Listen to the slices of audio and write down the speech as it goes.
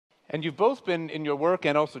And you've both been, in your work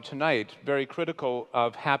and also tonight, very critical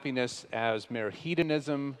of happiness as mere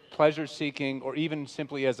hedonism, pleasure-seeking, or even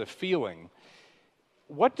simply as a feeling.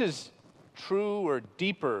 What does true or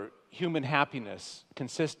deeper human happiness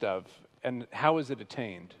consist of, and how is it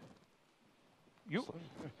attained?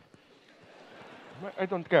 I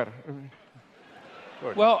don't care.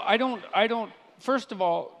 Well, I don't, first of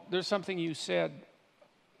all, there's something you said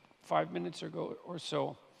 5 minutes ago or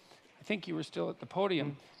so, I think you were still at the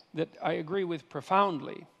podium, that I agree with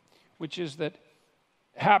profoundly, which is that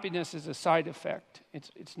happiness is a side effect.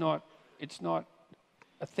 It's not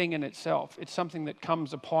a thing in itself. It's something that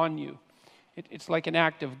comes upon you. It's like an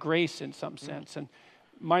act of grace in some sense. And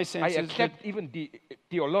my sense is I accept even the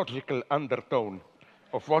theological undertone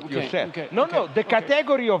of what you said. No, the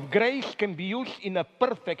category of grace can be used in a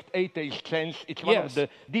perfect atheist sense. It's one of the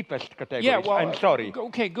deepest categories. Yeah, well, I'm sorry.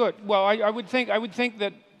 Okay, good. Well, I would think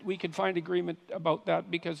that we could find agreement about that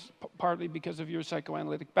because partly because of your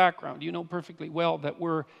psychoanalytic background. You know perfectly well that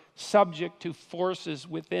we're subject to forces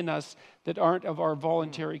within us that aren't of our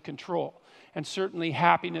voluntary control. And certainly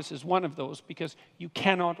happiness is one of those, because you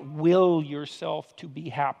cannot will yourself to be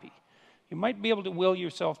happy. You might be able to will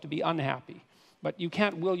yourself to be unhappy, but you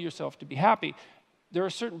can't will yourself to be happy. There are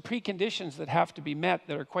certain preconditions that have to be met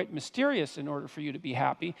that are quite mysterious in order for you to be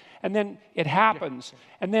happy, and then it happens.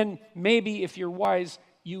 And then maybe, if you're wise,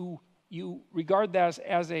 you regard that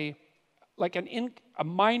as a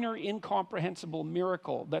minor incomprehensible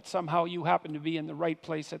miracle that somehow you happen to be in the right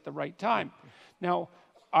place at the right time. Now,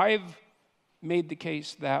 I've made the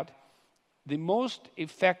case that the most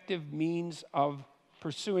effective means of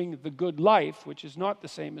pursuing the good life, which is not the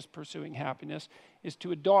same as pursuing happiness, is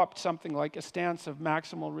to adopt something like a stance of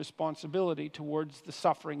maximal responsibility towards the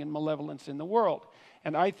suffering and malevolence in the world.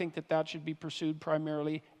 And I think that that should be pursued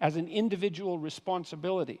primarily as an individual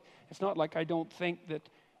responsibility. It's not like I don't think that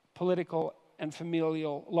political and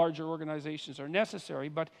familial larger organizations are necessary,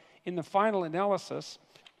 but in the final analysis,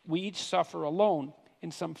 we each suffer alone in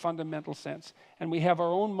some fundamental sense, and we have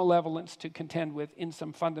our own malevolence to contend with in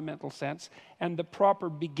some fundamental sense, and the proper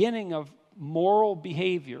beginning of moral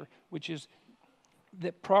behavior, which is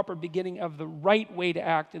the proper beginning of the right way to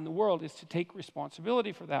act in the world, is to take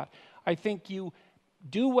responsibility for that. I think you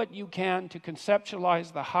do what you can to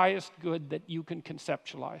conceptualize the highest good that you can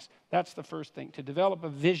conceptualize. That's the first thing, to develop a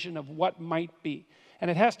vision of what might be. And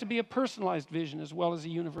it has to be a personalized vision as well as a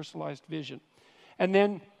universalized vision. And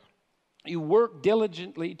then you work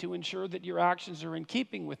diligently to ensure that your actions are in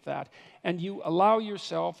keeping with that, and you allow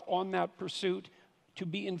yourself on that pursuit to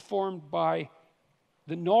be informed by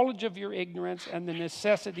the knowledge of your ignorance and the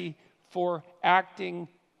necessity for acting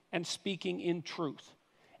and speaking in truth.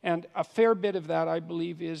 And a fair bit of that, I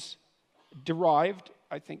believe, is derived,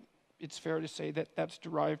 I think it's fair to say that that's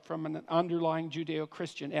derived from an underlying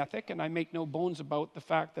Judeo-Christian ethic, and I make no bones about the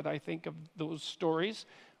fact that I think of those stories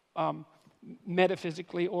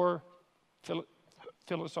metaphysically or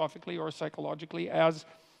philosophically or psychologically as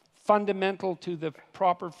fundamental to the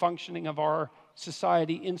proper functioning of our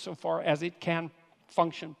society insofar as it can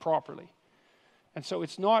function properly. And so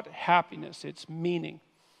it's not happiness, it's meaning.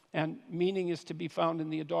 And meaning is to be found in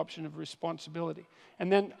the adoption of responsibility.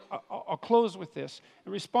 And then I'll close with this.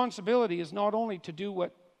 Responsibility is not only to do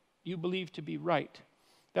what you believe to be right.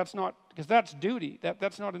 That's not, because that's duty.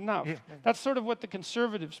 That's not enough. That's sort of what the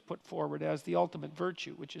conservatives put forward as the ultimate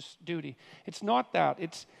virtue, which is duty. It's not that.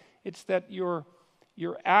 It's that you're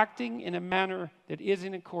acting in a manner that is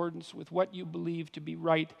in accordance with what you believe to be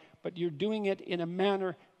right, but you're doing it in a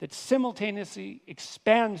manner that simultaneously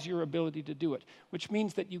expands your ability to do it, which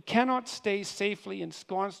means that you cannot stay safely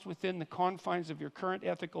ensconced within the confines of your current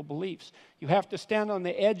ethical beliefs. You have to stand on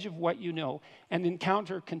the edge of what you know and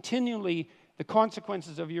encounter continually the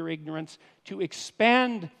consequences of your ignorance to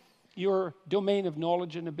expand your domain of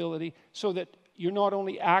knowledge and ability so that you're not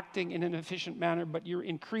only acting in an efficient manner, but you're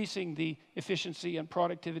increasing the efficiency and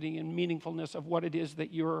productivity and meaningfulness of what it is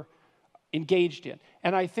that you're engaged in.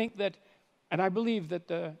 And I think that, and I believe that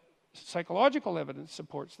the psychological evidence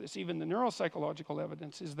supports this, even the neuropsychological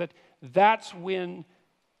evidence, is that that's when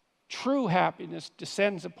true happiness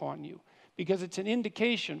descends upon you, because it's an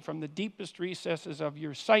indication from the deepest recesses of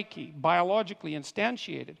your psyche, biologically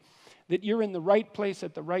instantiated, that you're in the right place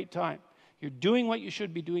at the right time. You're doing what you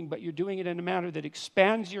should be doing, but you're doing it in a manner that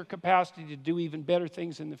expands your capacity to do even better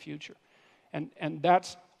things in the future. And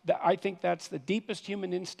I think that's the deepest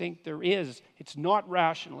human instinct there is. It's not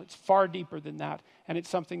rational. It's far deeper than that. And it's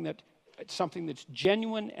something that's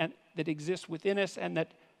genuine and that exists within us and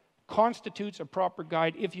that constitutes a proper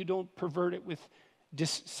guide if you don't pervert it with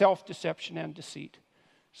self-deception and deceit.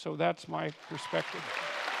 So that's my perspective.